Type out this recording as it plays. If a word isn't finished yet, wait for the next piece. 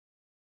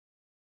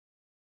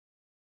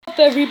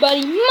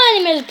Everybody, my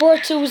name is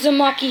Borto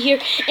Uzumaki here,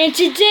 and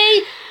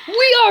today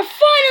we are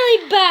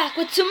finally back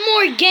with some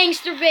more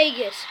Gangstar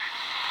Vegas.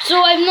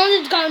 So I've known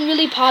it's gotten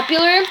really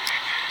popular,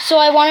 so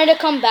I wanted to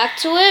come back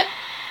to it.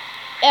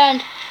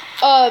 And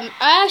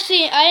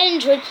I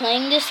enjoyed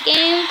playing this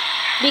game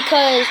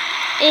because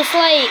it's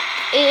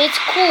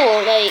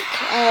cool.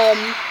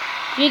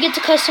 You get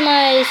to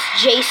customize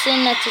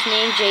Jason. That's his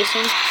name,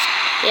 Jason.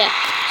 Yeah.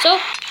 So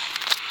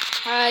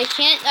I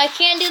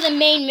can't do the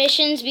main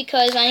missions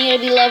because I need to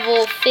be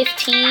level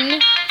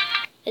 15.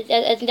 I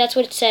think that's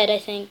what it said. I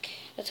think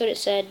that's what it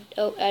said.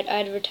 Oh,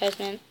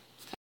 advertisement.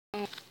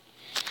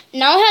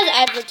 Now it has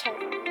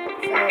advertisement.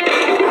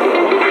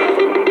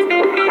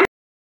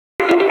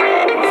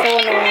 So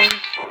annoying.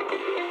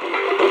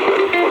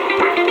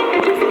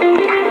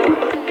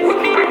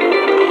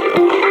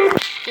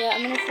 Yeah,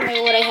 I'm gonna show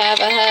you what I have.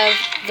 I have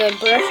the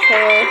brushed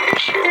hair,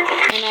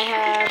 and I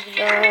have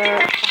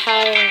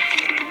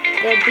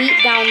the beat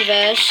down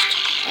vest,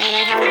 and I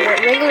have the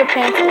regular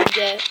pants that you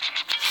get.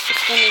 The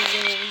skinny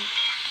jean.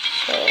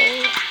 So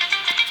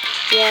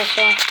yeah,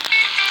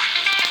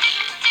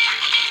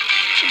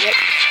 yep.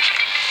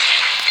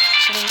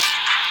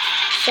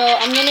 So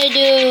I'm gonna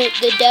do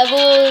the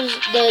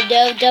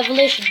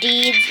devilish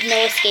deeds, no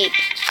escape.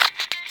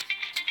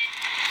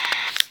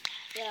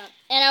 Yeah,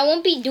 and I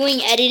won't be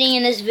doing editing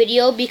in this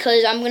video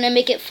because I'm gonna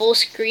make it full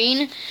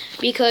screen,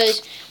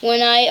 because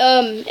when I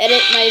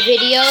edit my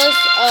videos,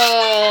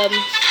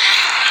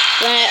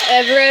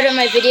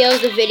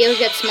 the videos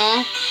get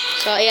small.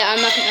 So yeah,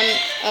 I'm not gonna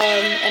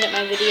edit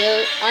my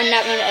video. I'm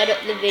not gonna edit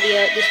this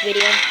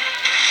video,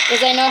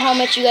 because I know how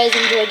much you guys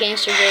enjoy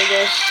Gangstar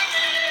Vegas.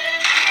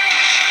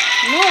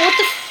 No, what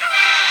the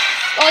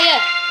oh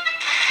yeah.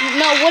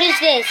 No, what is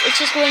this? It's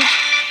just going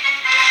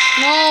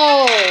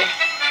no.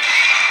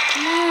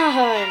 Come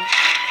on.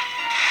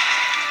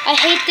 I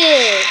hate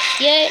this.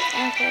 Yeah,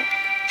 okay.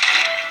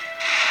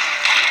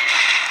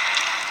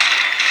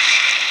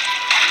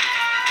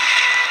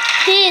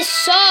 This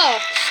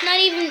sucks. Not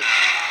even.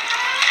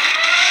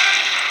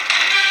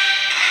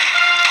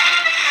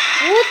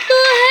 What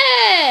the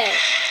heck?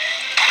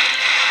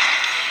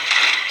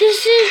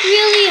 This is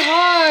really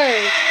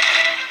hard.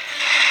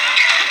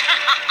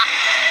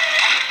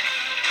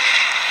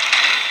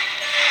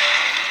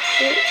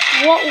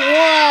 What?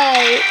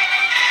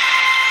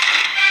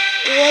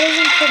 What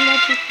isn't for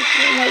multi-people?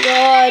 Oh my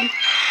god.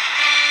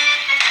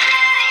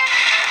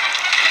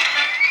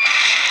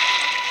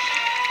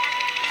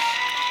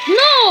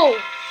 No!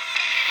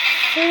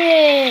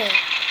 Frick.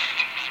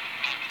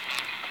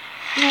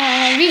 No,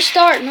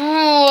 restart.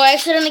 No, I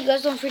accidentally got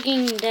some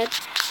freaking that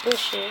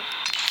bullshit.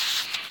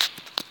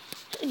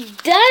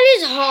 That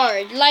is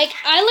hard. Like,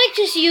 I like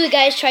to see you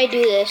guys try to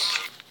do this.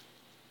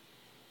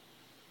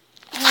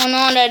 Oh,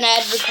 not an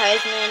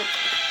advertisement.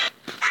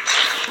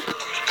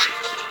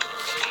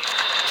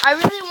 I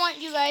really want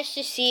you guys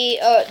to see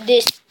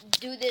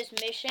do this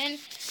mission.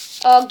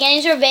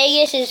 Gangstar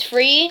Vegas is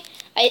free,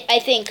 I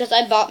think, because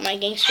I bought my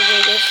Gangstar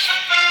Vegas.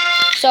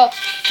 So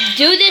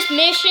do this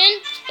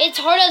mission. It's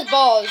hard as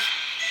balls.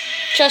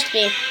 Trust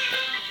me.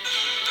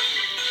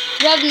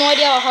 You have no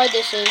idea how hard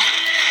this is.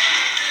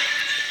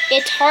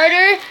 It's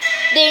harder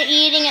than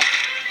eating a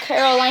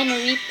Carolina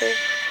Reaper.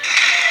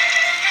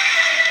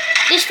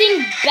 This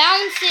thing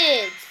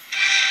bounces.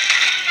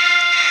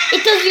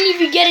 It doesn't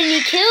even get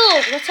any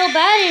kills. That's how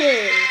bad it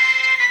is.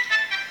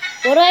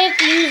 Why do I have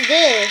to use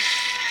this?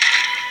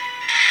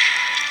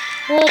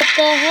 What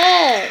the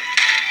heck?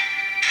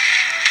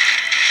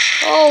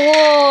 Oh,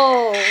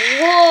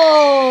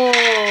 whoa.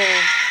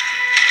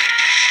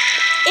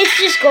 It's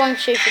just going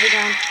straight for the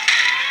ground.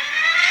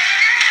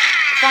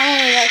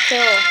 Finally got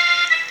killed.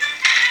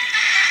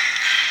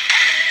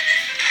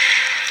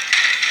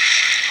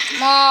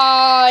 Come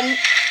on.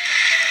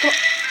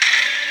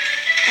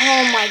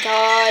 Oh my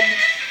god.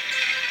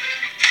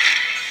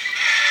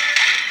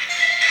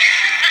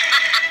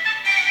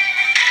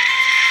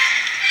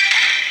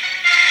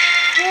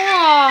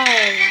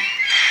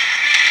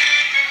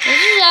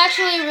 This is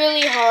actually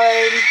really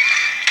hard.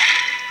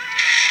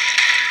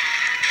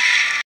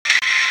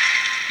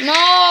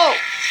 No!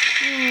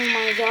 Oh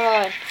my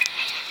god.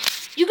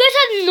 You guys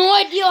have no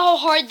idea how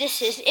hard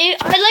this is.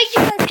 I'd like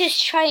you guys to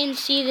just try and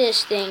see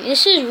this thing.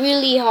 This is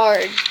really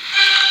hard.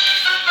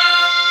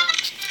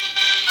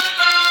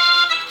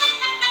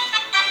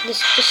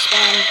 Just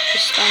spam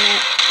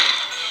it.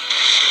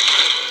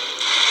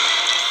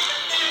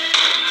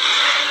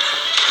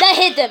 That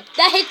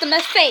hit them,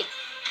 that's fake.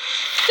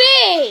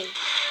 Fake!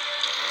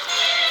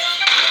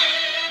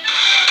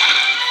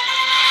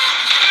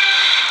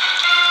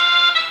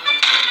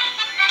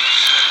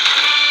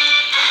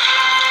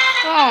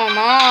 Come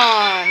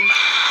on.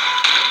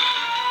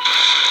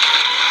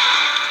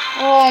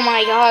 Oh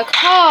my god,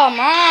 come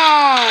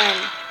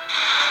on.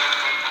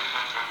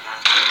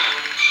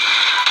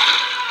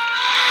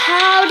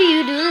 How do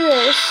you do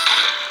this?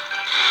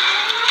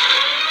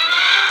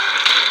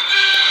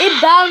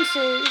 It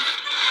bounces.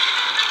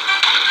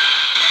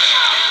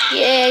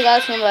 Yeah, I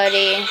got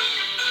somebody.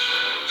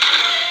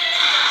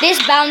 This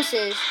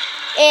bounces.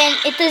 and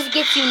it just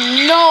gets you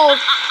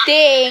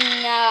nothing.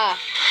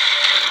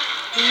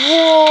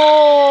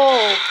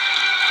 Whoa.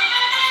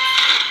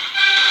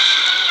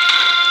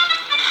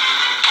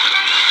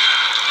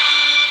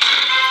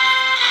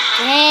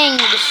 Dang,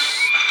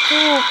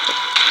 stupid.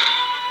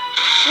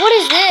 What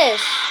is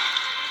this?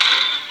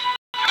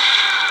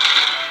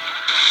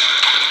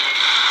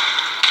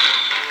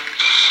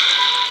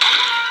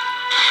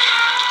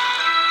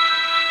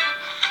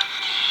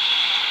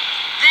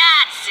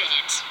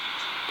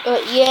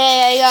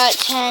 Yeah,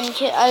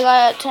 I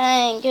got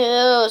 10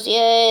 kills.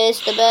 Yay, it's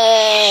the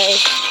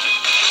best.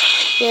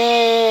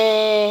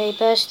 Yay,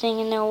 best thing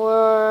in the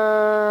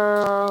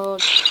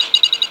world.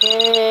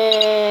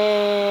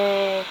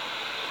 Yay. I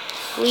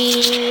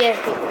think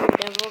you're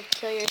devil,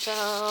 kill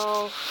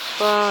yourself.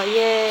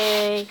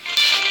 Yay.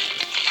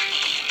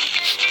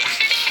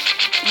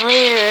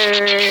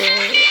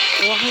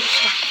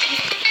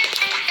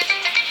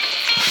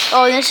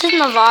 Oh, this is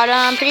Nevada.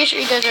 I'm pretty sure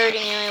you guys already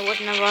knew it was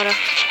Nevada.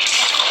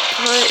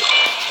 But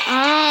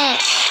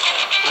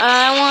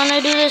I want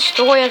to do this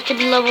story. I have to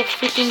be level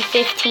freaking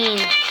 15.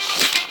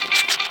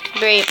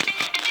 Great.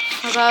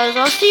 So guys,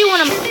 I'll see you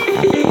when I'm...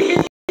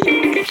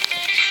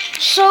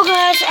 So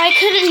guys, I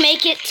couldn't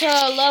make it to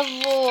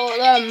level,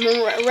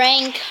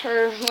 rank,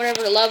 or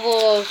whatever,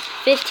 level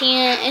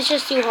 15. It's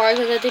just too hard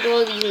because I have to do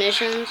all these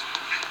missions.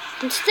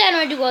 Instead, I'm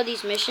going to do all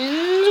these missions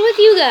with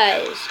you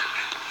guys.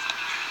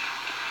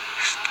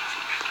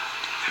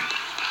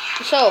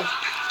 So...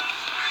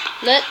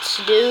 let's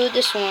do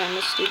this one. I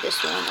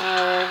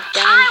wanna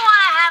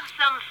have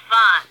some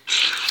fun.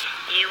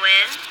 You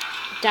in?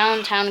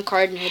 Downtown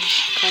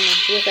Carnage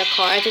with a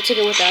car. I have to take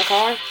it with a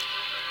car.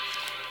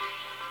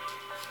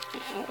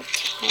 Oh,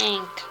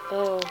 tank.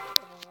 Oh,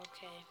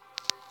 okay.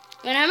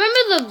 And I remember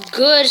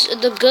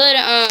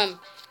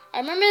I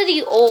remember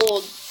the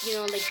old,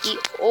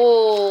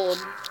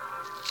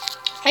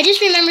 I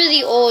just remember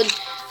the old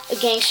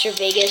Gangstar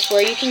Vegas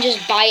where you can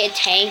just buy a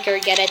tank or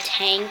get a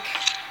tank.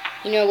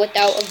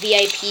 Without a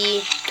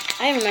VIP.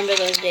 I remember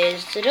those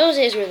days. So those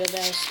days were the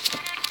best.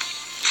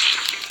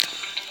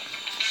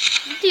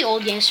 The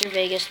old Gangstar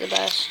Vegas the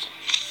best.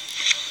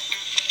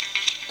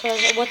 Cause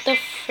what the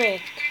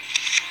frick?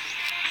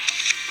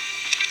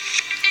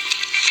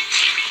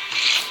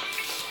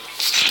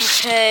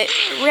 Okay,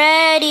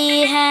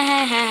 ready.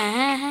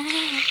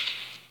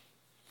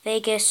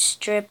 Vegas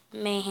Strip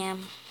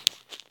Mayhem.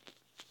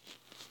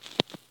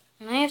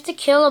 And I have to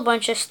kill a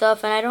bunch of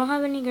stuff, and I don't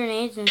have any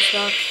grenades and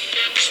stuff.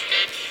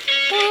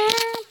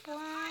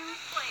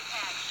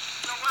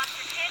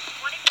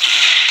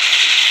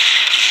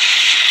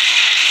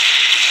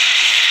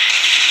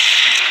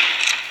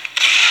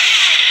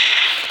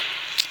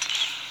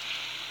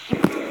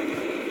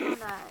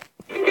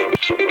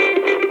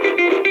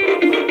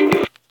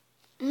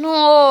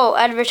 No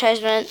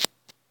advertisement.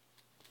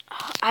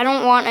 I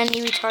don't want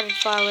any retarded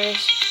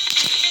flowers.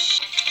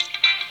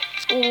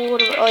 Oh,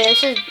 yeah,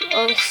 this is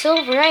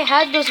silver. I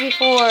had those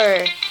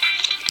before.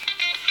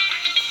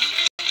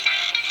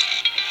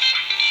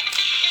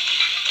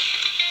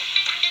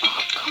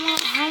 Oh, come on,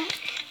 huh?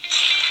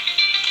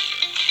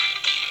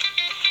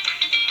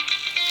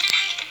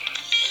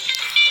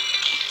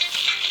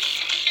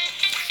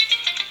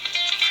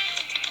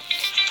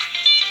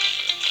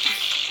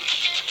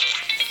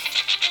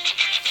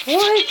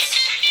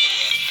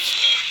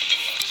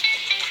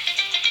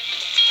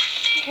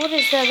 What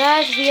is that?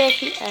 That's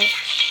VIP X.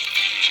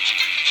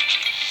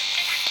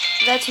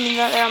 That's me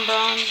not there on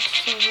bronze.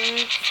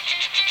 Silver.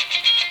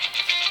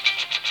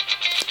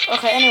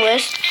 Okay,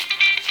 anyways.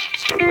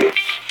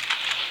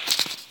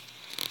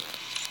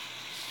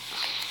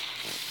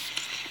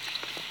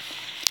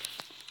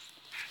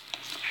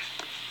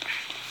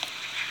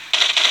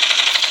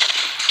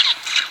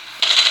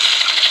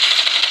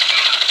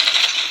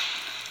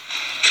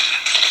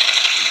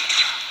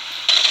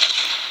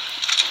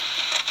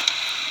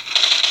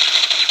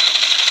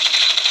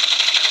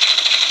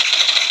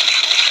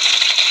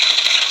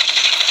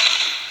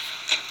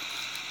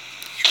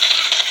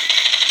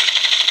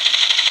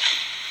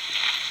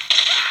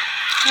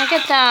 Now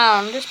get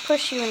down. Just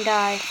push you and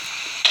die.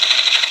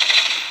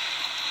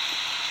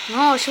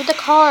 No, shoot the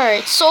car.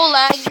 It's so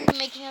laggy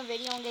making a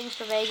video on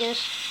Gangstar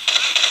Vegas.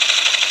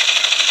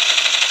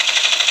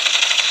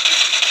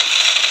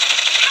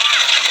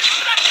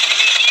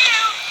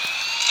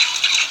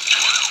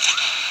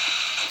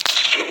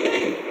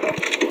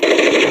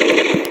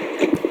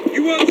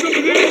 You want some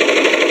of this?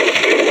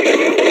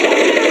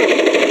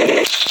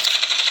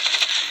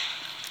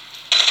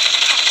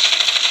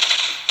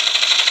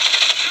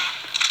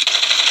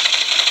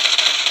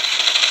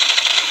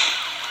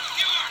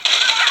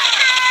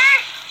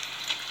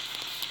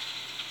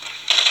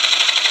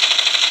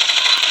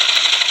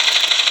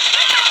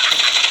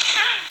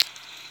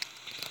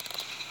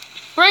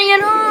 Bring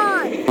it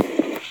on!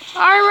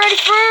 I'm ready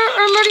for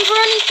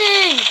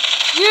anything!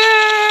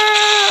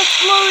 Yeah!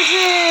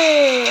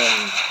 Explosion!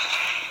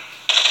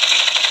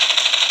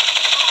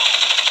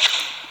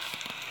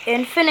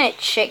 Infinite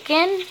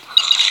chicken?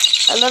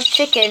 I love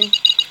chicken.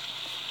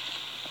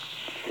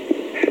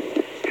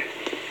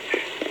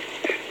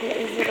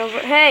 Is it over?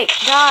 Hey,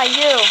 die,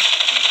 you.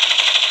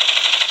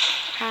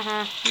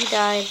 Haha, you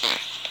died.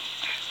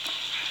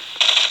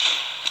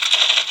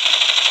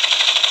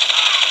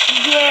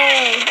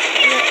 Yay.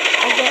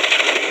 I get,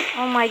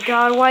 oh my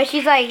god, why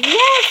she's like,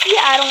 yes,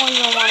 yeah, I don't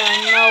even want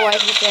to know why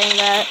she's saying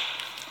that.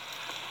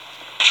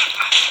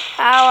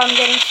 Ow, I'm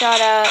getting shot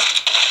at.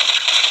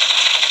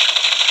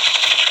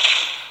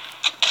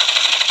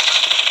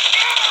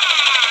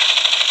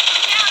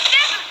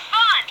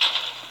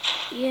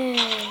 Yay.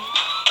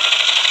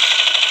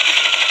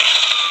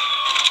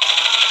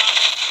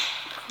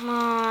 Come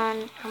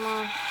on, come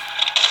on.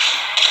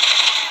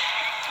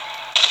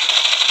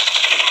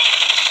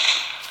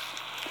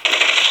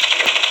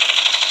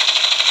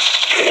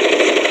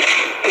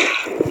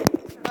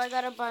 I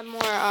gotta buy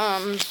more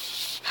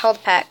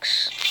health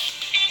packs.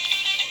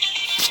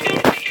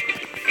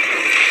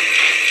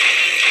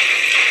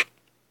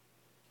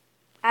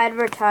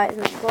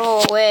 Advertisement,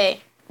 go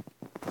away.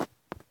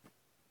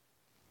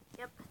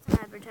 Yep, it's an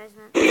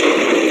advertisement.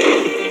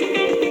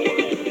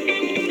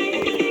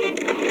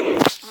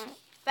 Alright,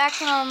 back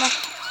to normal.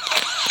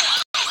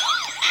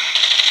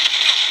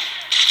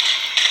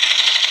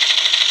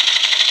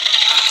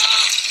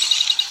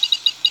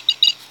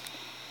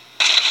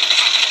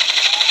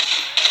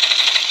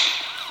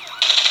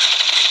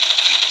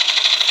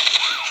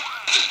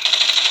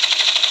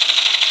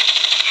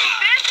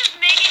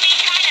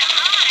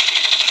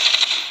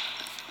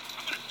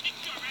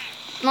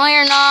 No,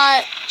 you're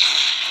not.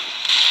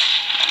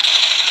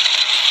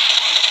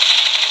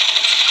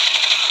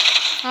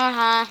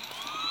 Uh-huh.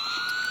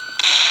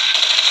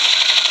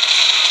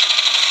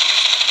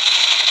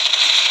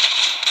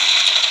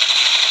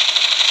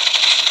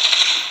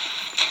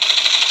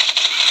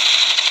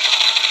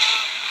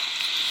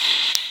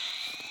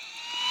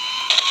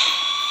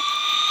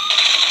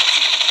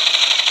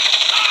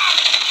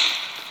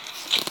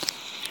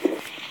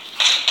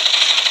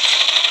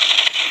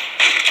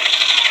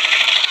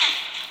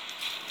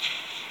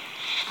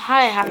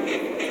 I have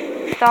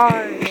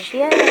stars.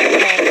 Yay!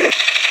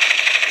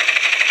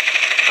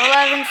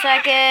 11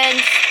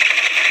 seconds.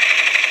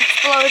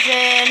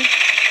 Explosion.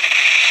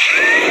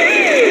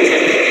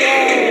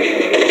 Yay!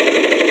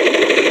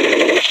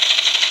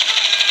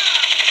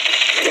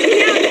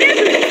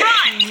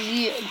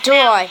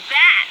 Die.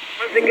 That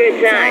was a good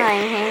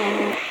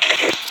time.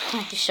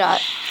 Die.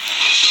 Shot.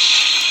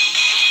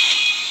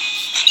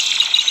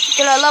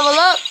 Can I level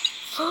up?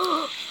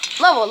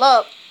 Level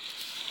up.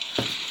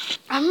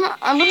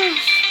 I'm gonna.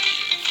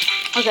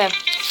 Okay.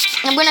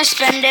 I'm gonna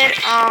spend it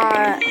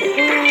on.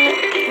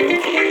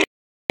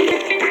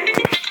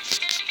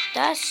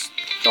 That's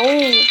so.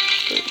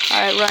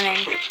 Alright,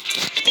 running.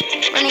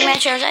 Running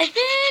matches. I've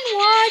been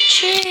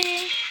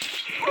watching.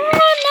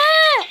 Oh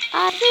no!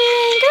 I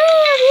think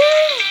of you.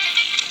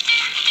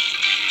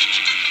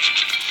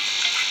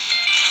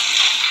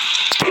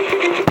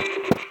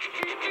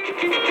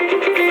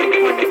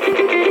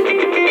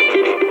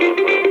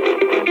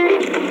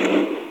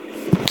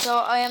 So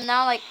I am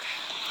now like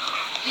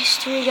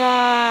mystery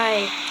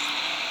guy.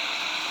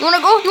 You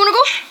wanna go? You wanna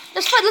go?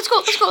 Let's fight. Let's go.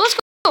 Let's go. Let's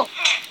go.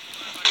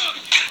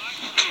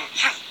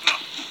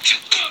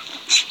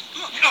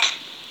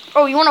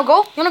 Oh, you wanna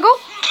go? You wanna go?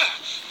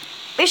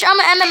 Bitch, I'm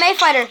an MMA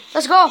fighter.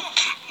 Let's go.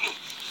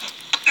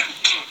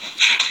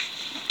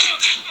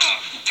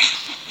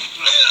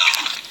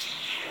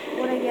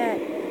 What I get?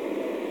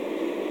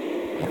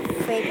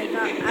 Fake. I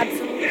got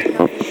absolutely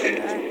nothing for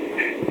that.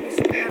 I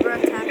should never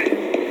attack him.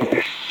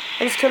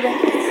 I just killed an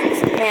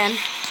innocent man.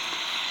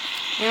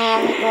 You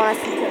don't want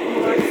us to kill him.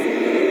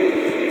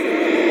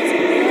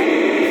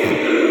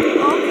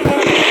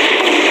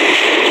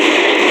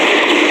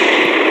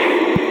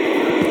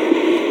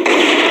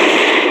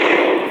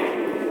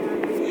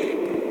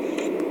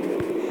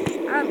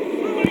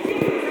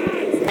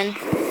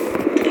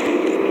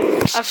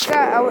 I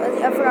forgot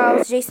I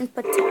was Jason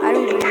Patel. I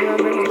don't even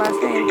remember his last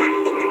name.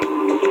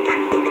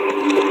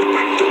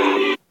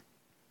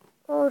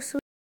 Oh,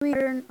 sweet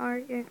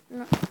art.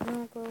 No,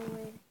 go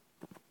away.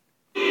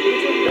 I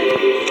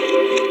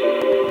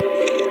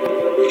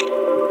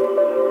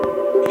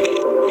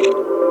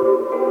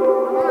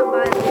want to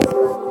buy this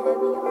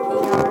heavy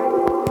AR.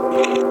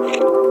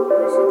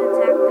 This is the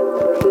tactical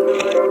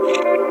AR.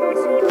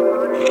 This is the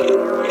modern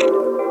AR.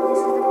 This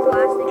is the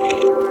classic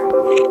AR.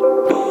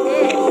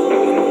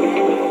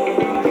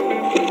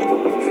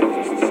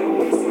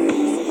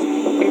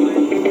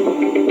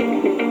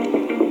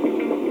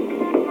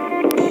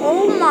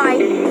 Oh my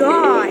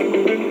god!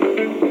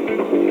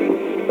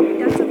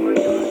 That's a good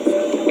one.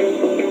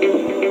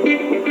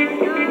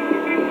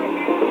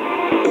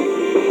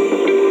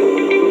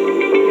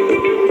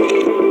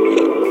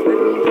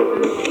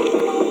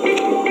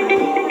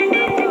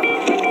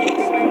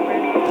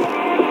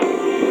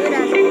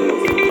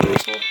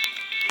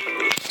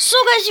 So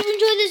guys, if you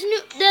enjoyed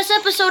this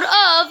episode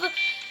of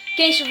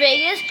Gangstar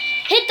Vegas,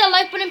 hit the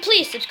like button,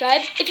 please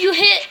subscribe. If you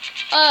hit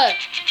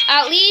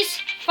at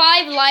least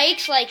 5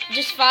 likes, like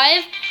just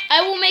 5,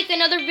 I will make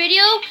another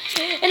video,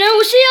 and I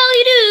will see all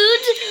you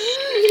dudes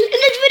in the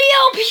next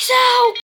video. Peace out.